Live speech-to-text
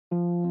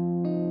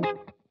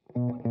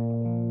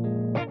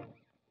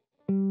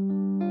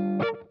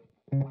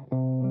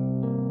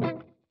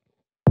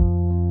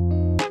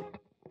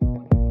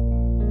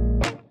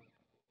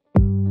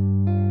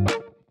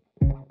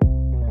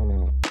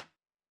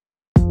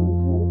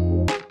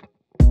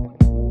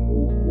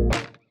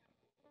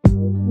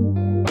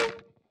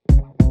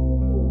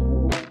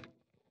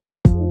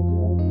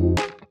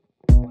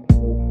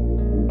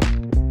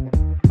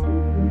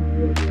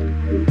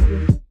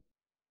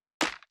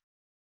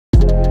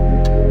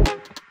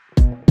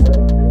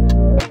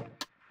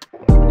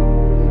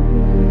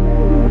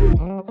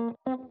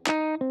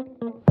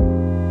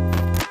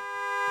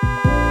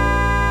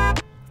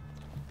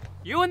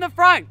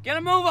on, get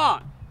a move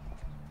on.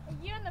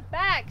 You in the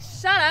back,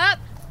 shut up.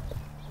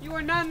 You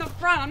are not in the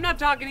front, I'm not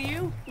talking to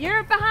you.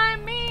 You're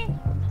behind me.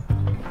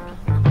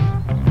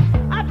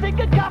 I take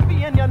a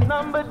copy in your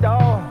number,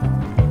 dog.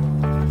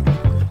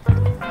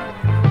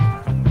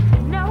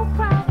 No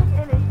problem,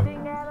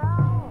 anything at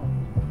all.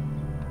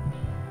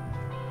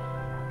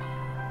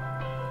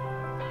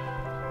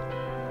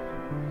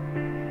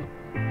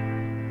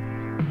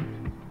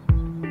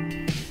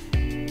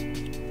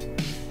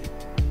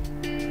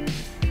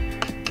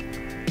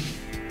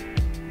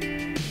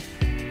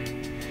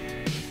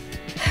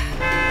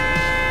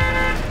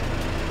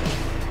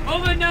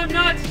 Moving them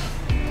nuts.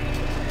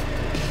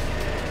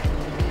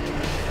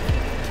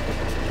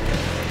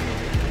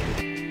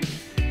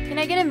 Can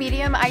I get a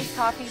medium iced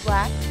coffee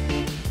black?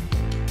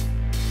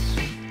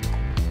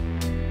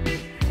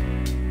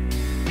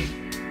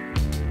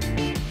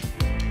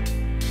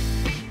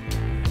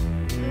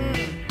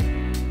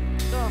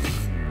 Ugh.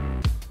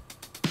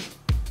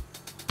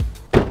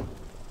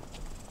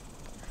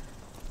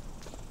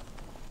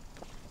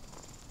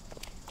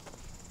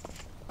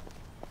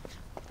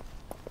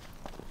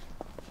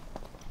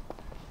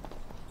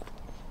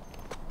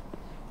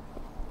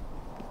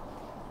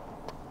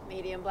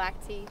 Medium black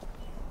tea.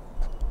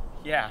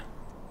 Yeah.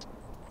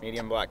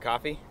 Medium black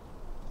coffee.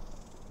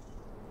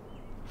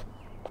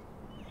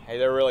 Hey,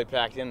 they're really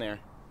packed in there.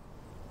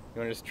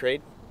 You want to just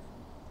trade?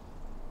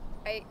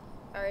 I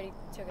already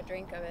took a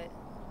drink of it.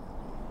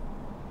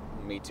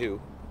 Me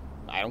too.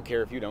 I don't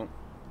care if you don't.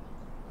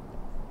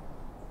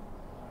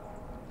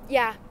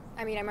 Yeah,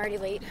 I mean, I'm already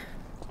late.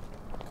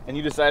 And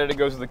you decided to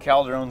go to the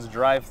Calderon's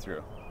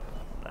Drive-Thru.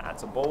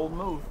 That's a bold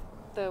move.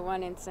 The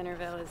one in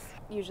Centerville is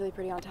usually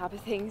pretty on top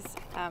of things.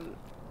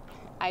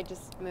 I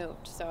just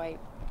moved, so I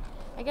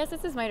guess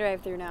this is my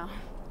drive-thru now.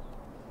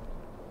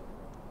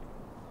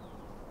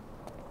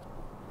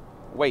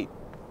 Wait.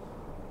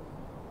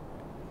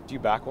 Do you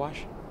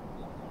backwash?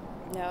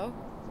 No?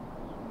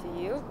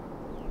 Do you?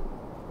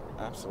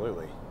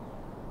 Absolutely.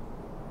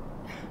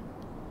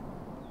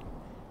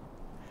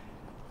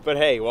 But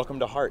hey, welcome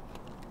to Hart.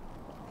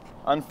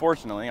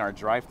 Unfortunately, our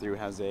drive-thru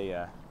has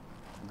a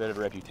bit of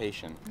a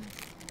reputation.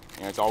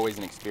 You know, it's always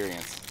an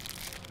experience,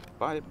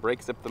 but it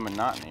breaks up the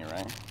monotony,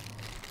 right?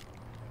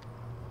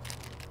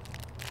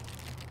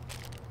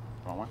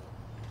 Want one?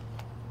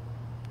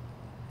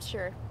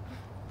 Sure.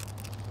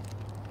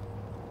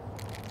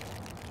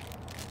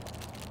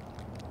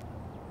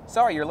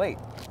 Sorry, you're late.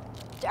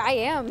 I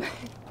am.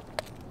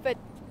 But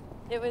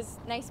it was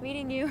nice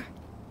meeting you.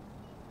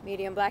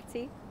 Medium black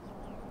tea?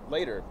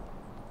 Later,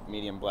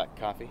 medium black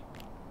coffee.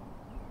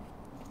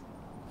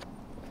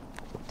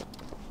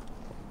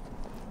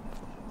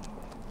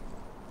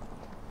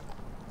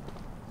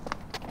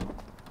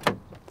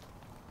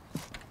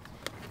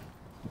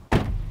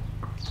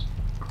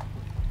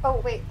 Oh,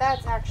 wait,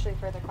 that's actually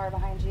for the car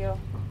behind you.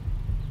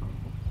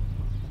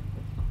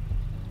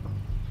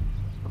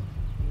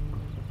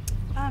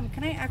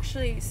 Can I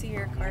actually see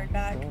your card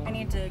back? I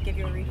need to give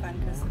you a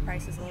refund because the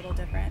price is a little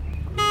different.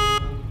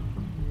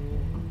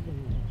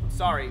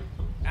 Sorry,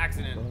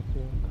 accident.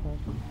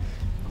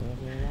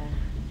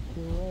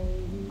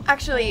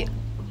 Actually,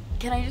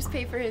 can I just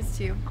pay for his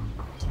too?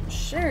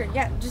 Sure,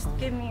 yeah, just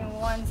give me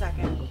 1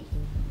 second.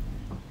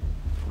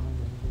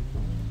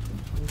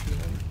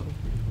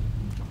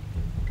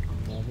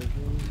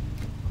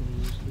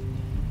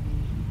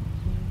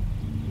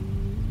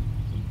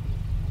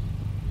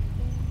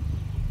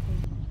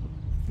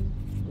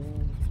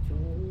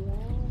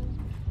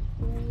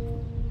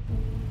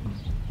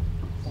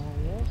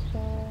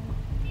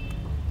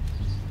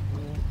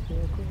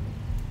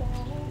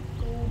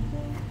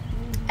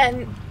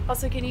 And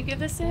also, can you give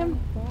this to him?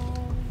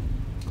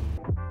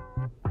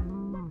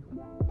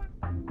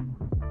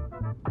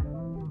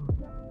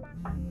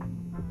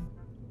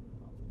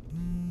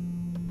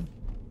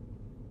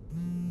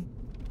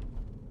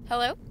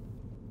 Hello?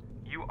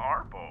 You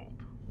are bold.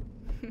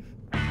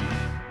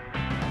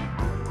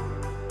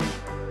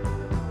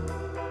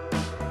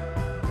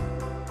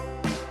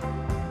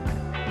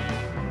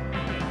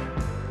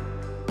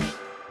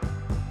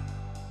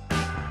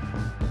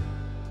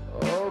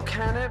 Oh,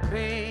 can it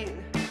be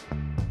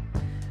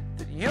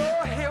that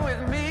you're here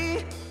with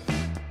me?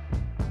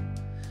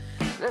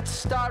 Let's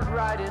start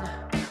writing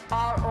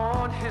our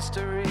own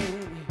history.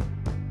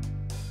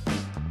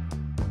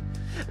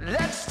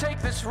 Let's take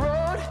this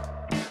road,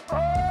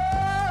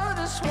 oh,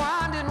 this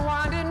winding,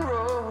 winding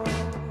road.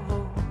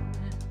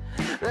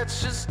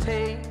 Let's just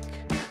take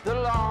the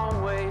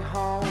long way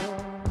home.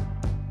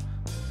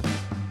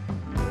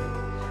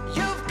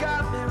 You've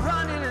got me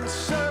running in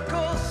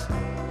circles.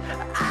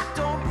 I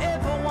don't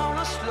ever want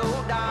to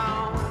slow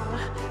down.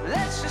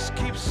 Let's just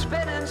keep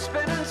spinning,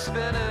 spinning,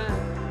 spinning.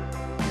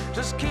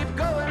 Just keep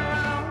going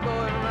round,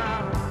 going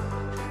round.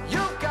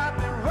 You've got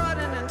me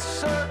running in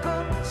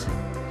circles.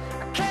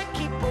 I can't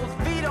keep both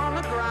feet on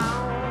the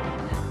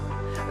ground.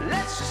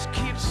 Let's just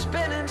keep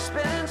spinning,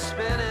 spinning,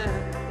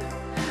 spinning.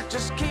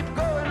 Just keep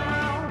going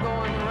round,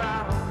 going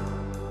round.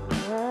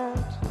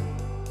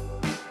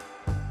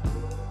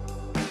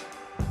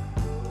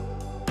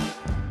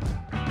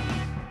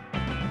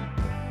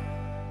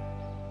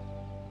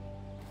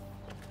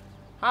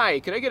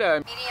 Hi, could I get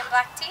a... Medium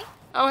black tea?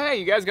 Oh, hey,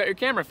 you guys got your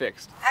camera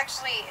fixed.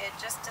 Actually, it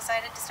just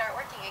decided to start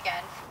working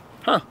again.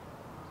 Huh.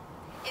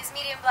 Is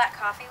medium black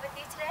coffee with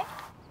you today?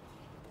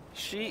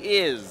 She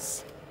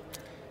is.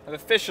 I've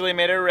officially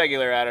made a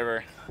regular out of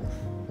her.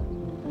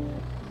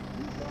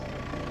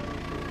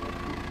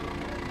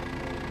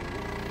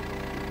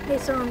 Hey,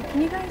 so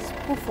can you guys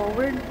pull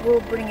forward?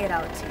 We'll bring it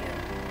out to you.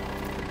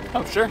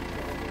 Oh, sure.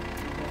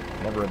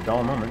 Never a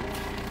dull moment.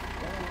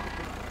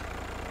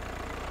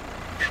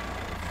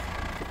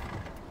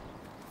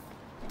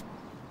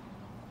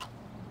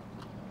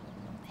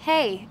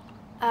 Hey,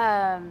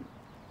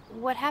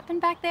 what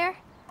happened back there?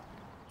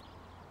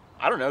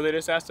 I don't know, they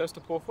just asked us to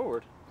pull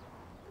forward.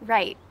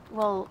 Right.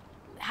 Well,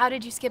 how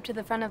did you skip to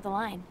the front of the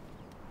line?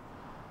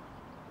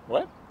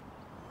 What?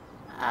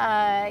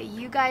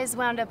 You guys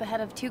wound up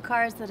ahead of 2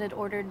 cars that had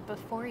ordered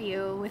before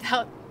you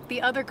without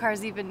the other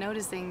cars even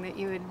noticing that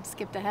you had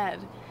skipped ahead.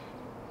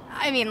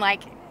 I mean,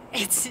 like,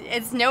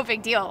 it's no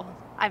big deal.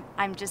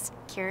 I'm just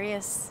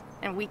curious,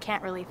 and we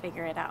can't really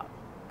figure it out.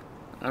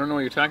 I don't know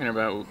what you're talking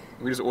about.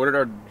 We just ordered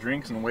our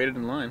drinks and waited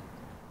in line.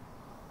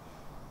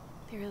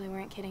 They really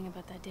weren't kidding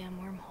about that damn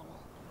wormhole.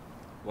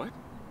 What?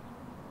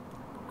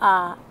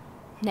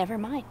 Never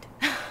mind.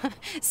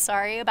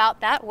 Sorry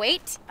about that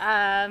wait.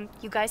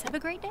 You guys have a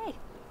great day.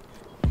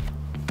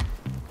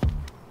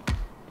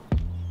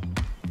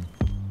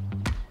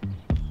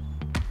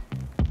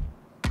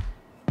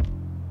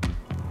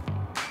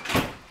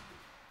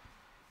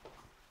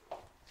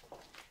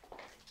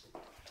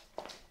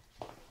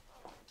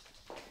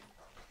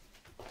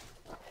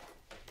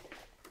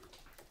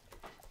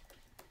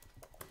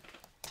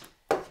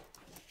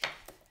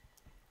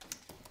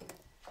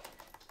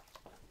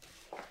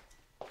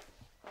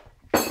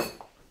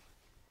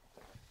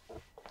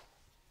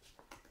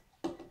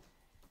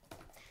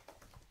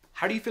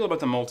 How do you feel about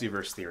the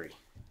multiverse theory?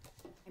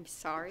 I'm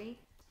sorry.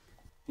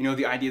 You know,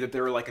 the idea that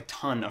there are like a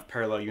ton of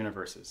parallel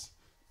universes.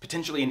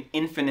 Potentially an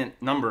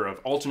infinite number of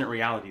alternate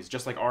realities,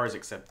 just like ours,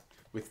 except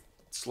with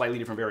slightly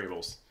different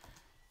variables.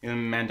 You know,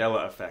 the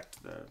Mandela effect,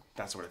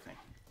 that sort of thing.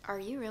 Are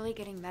you really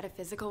getting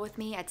metaphysical with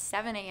me at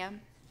 7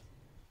 a.m.?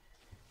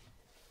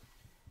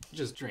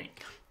 Just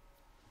drink.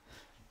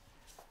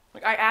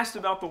 Like, I asked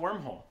about the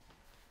wormhole.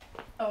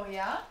 Oh,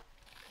 yeah?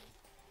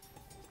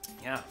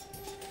 Yeah.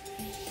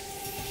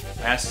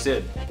 I asked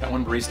Sid, that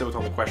one barista with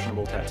all the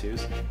questionable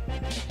tattoos.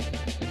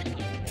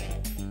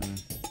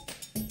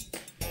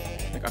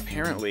 Like,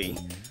 apparently,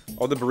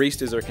 all the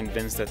baristas are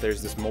convinced that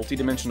there's this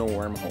multi-dimensional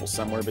wormhole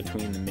somewhere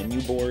between the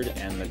menu board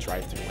and the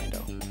drive-thru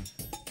window.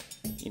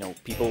 You know,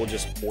 people will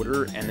just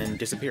order and then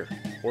disappear.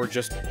 Or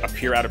just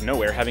appear out of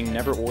nowhere, having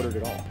never ordered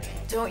at all.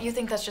 Don't you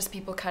think that's just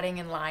people cutting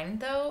in line,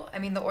 though? I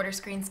mean, the order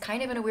screen's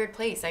kind of in a weird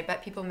place. I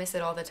bet people miss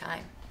it all the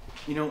time.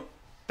 You know,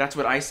 that's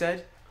what I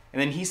said. And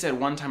then he said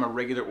one time a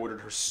regular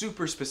ordered her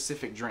super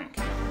specific drink.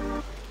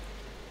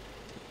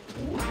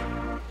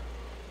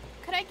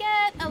 Could I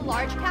get a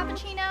large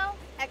cappuccino,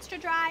 extra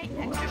dry,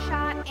 extra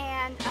shot,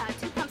 and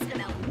 2 pumps of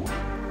vanilla?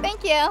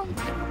 Thank you.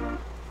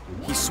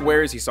 He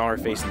swears he saw her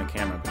face in the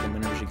camera, but then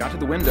when she got to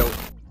the window,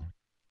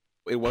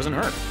 it wasn't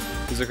her.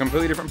 It was a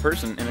completely different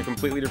person in a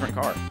completely different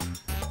car.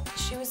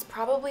 She was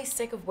probably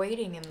sick of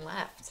waiting and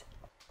left.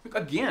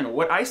 Again,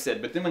 what I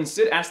said, but then when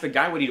Sid asked the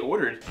guy what he'd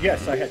ordered...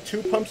 Yes, I had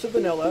 2 pumps of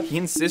vanilla. He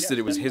insisted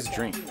it was his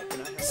drink.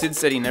 Sid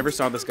said he never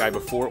saw this guy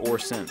before or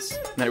since,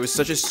 and that it was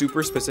such a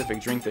super specific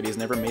drink that he's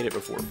never made it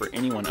before for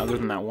anyone other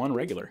than that one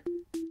regular.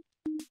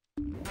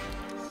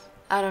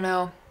 I don't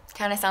know.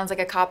 Kind of sounds like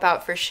a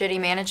cop-out for shitty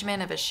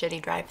management of a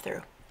shitty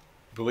drive-thru.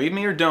 Believe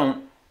me or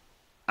don't,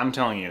 I'm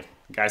telling you,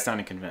 the guy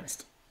sounded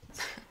convinced.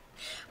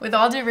 With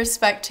all due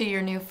respect to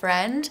your new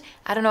friend,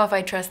 I don't know if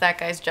I trust that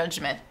guy's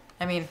judgment.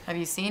 I mean, have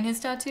you seen his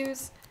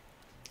tattoos?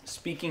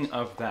 Speaking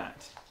of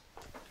that,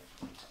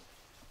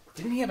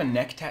 didn't he have a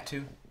neck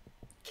tattoo?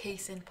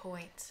 Case in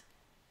point.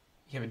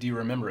 Yeah, but do you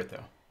remember it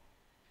though?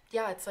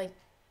 Yeah, it's like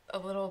a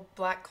little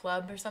black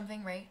club or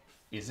something, right?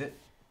 Is it?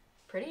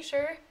 Pretty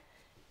sure.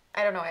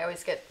 I don't know, I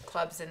always get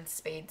clubs and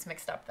spades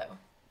mixed up though.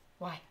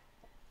 Why?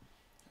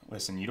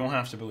 Listen, you don't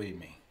have to believe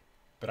me,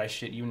 but I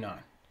shit you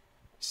not.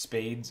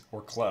 Spades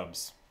or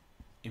clubs,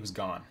 it was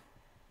gone.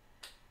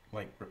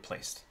 Like,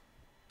 replaced.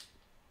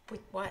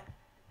 With what?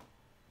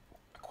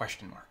 A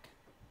question mark.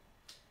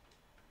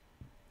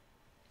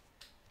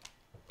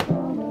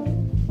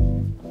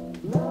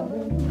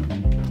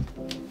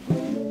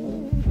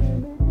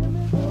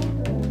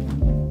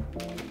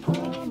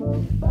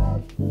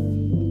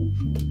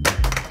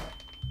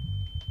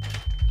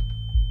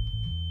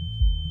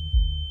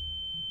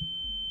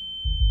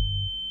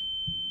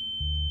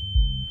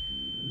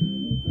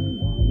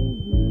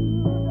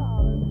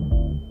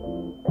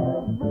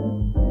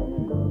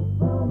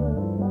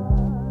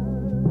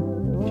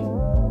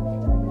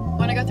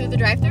 Wanna go through the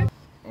drive-thru?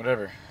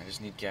 Whatever, I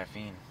just need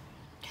caffeine.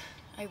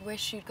 I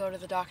wish you'd go to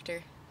the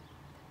doctor.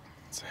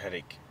 It's a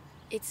headache.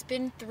 It's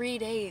been 3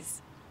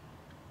 days.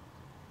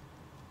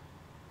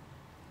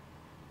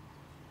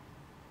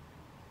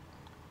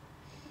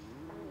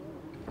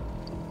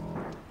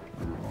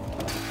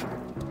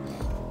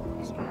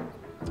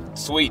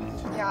 Sweet.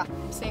 Yeah,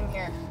 same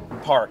here.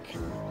 Park.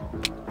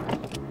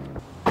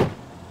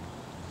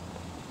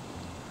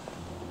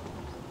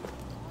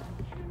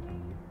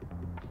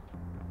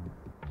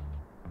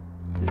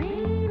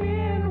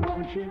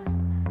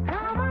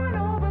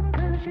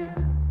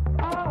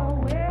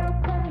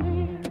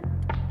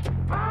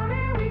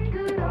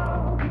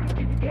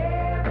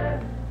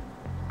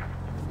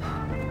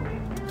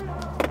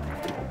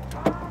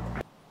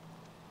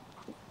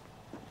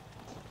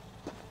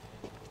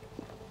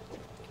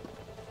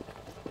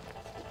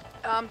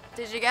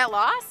 Did you get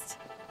lost?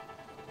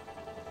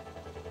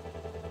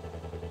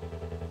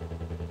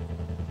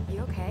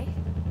 You okay?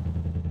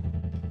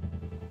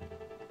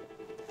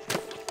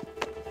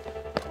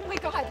 Oh my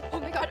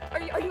god,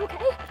 are you okay?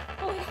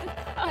 Oh my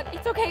god,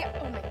 it's okay.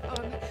 Oh my,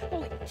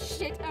 holy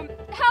shit,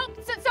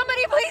 help!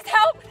 Somebody please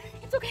help!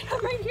 It's okay,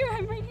 I'm right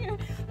here.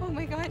 Oh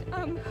my god,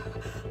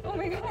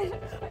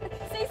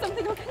 say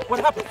something, okay?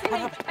 What happened? What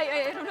happened?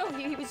 I don't know,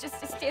 he was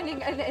just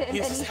standing and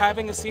He's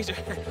having a seizure.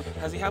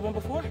 Has he had one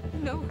before?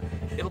 No.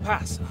 It'll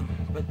pass,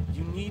 but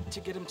you need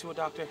to get him to a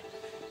doctor.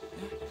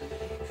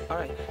 All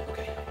right,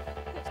 okay.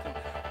 It's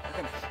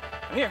coming.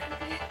 I'm here.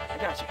 I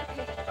got you.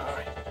 All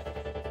right.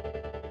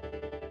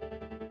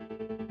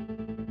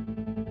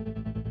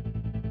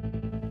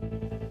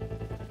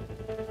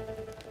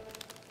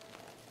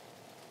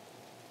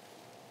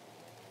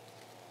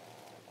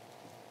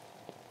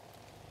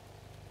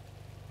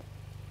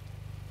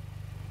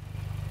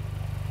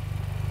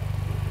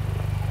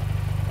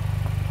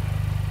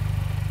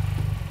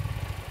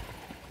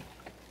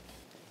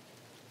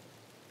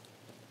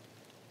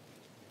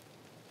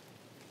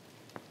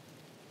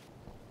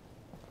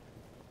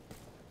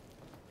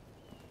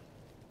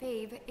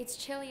 Babe, it's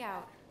chilly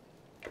out.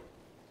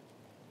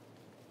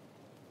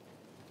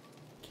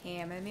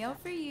 Chamomile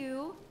for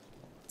you.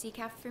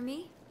 Decaf for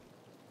me.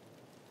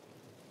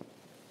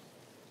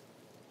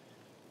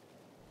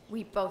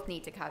 We both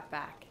need to cut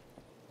back.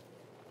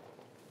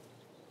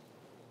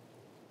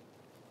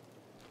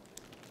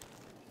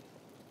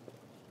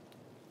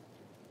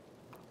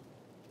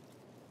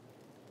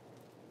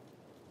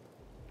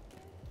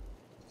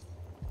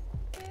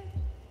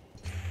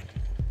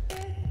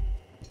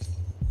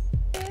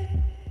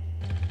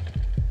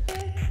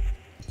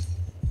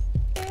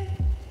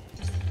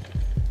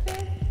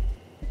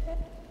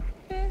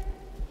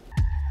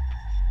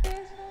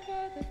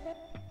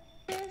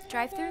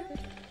 Drive-thru?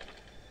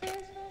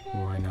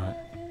 Why not?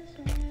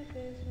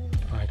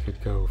 I could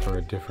go for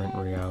a different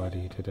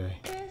reality today.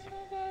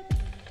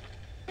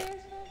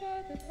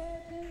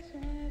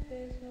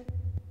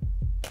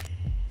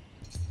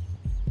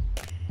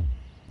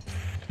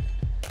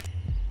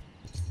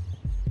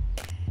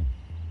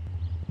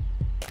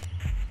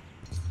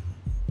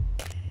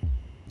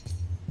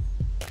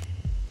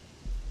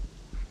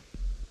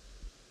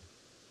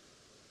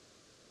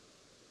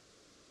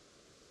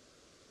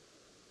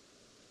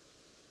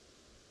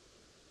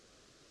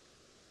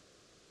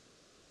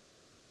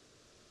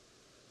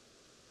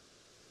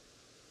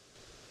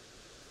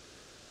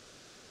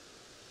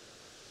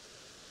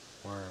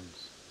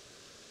 Worms.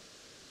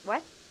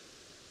 What?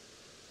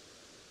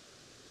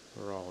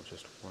 We're all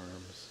just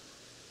worms.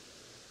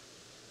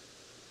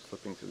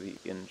 Slipping through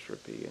the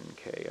entropy and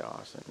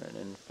chaos in an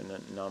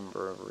infinite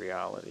number of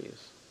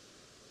realities.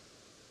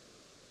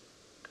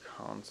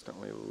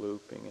 Constantly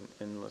looping an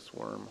endless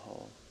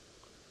wormhole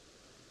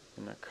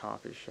in a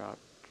coffee shop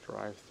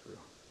drive-thru.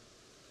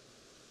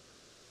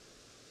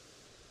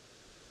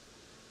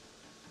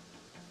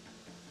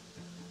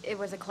 It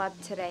was a club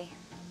today.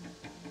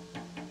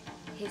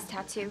 His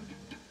tattoo.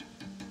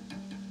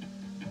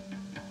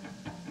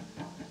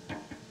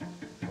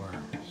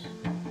 Worms.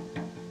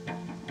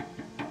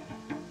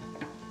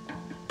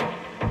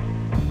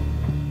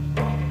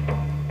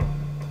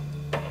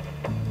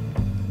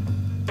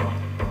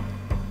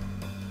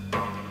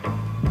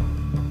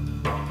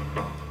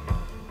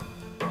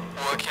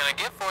 What can I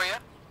get for you?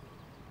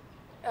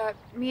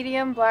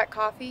 Medium black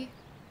coffee.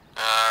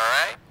 All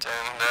right,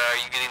 and are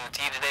you getting the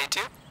tea today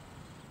too?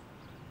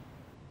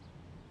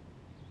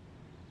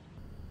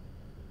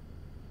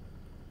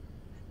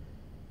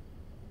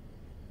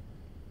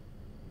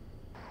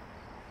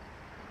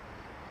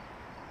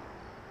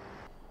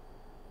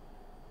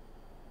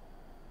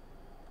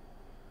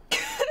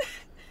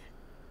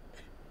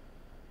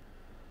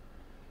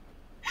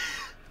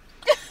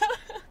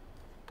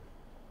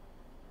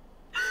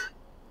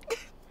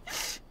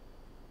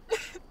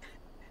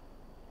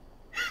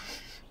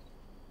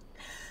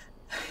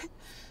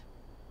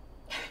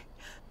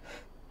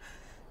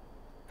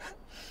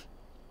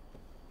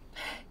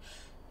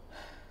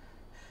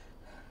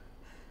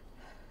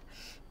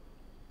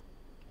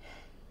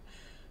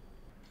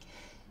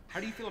 How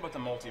do you feel about the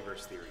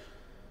multiverse theory?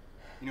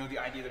 You know, the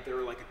idea that there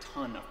are like a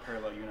ton of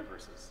parallel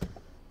universes.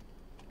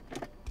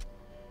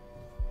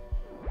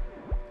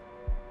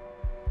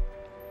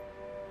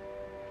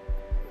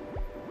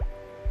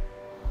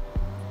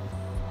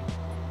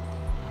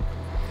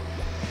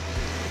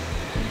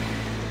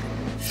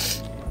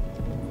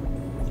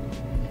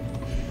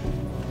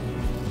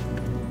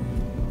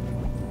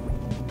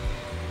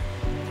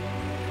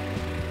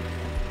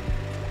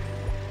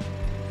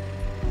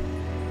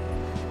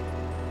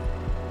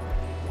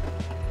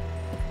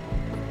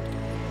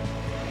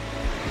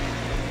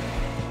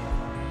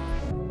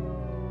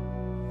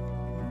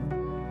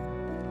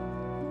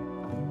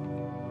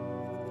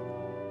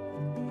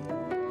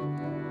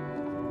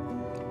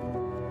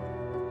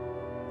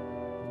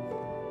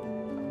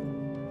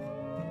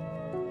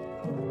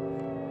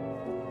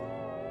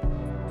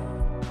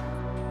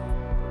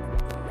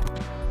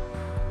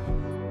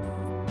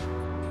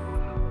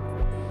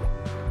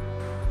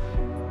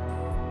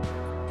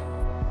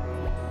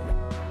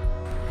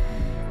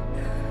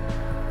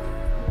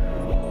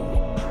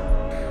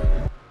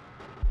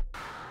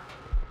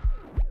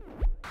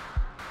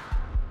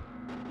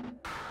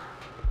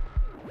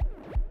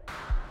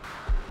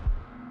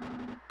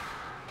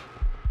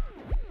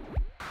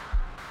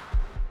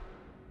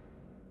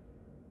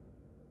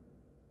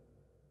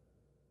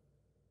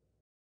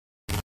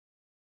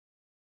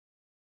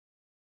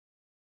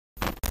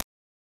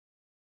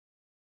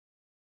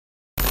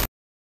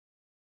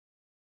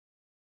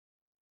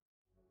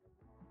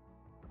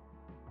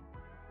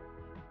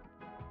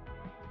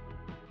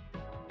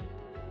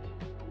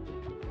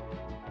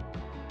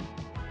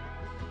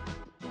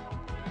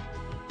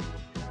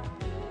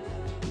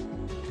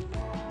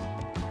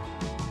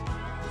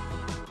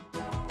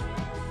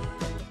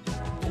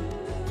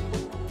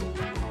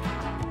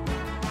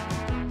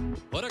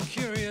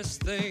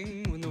 scariest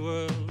thing when the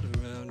world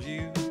around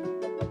you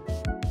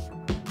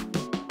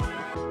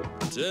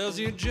tells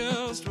you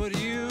just what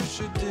you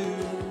should do.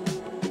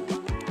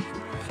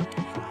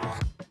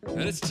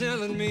 And it's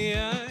telling me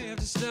I have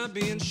to stop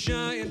being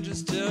shy and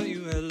just tell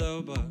you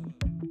hello, but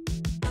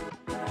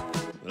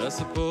I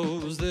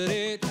suppose that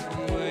it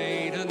can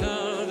wait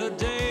another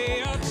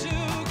day or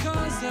two,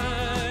 'cause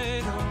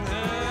I don't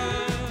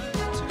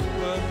have to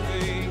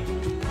worry,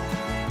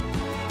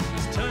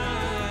 'cause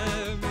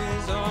time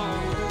is on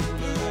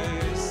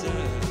my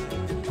side.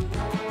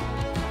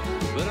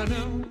 But I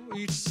know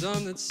each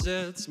sun that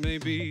sets may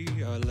be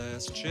our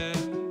last chance,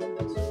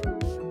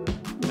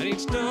 and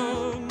each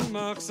dawn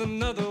marks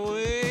another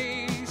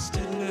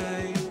wasted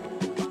night.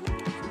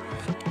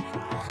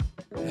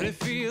 And it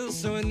feels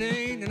so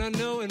inane, and I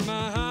know in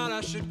my heart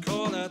I should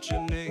call out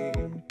your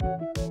name.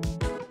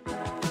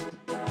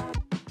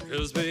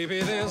 'Cause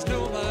baby, there's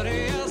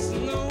nobody else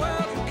in the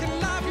world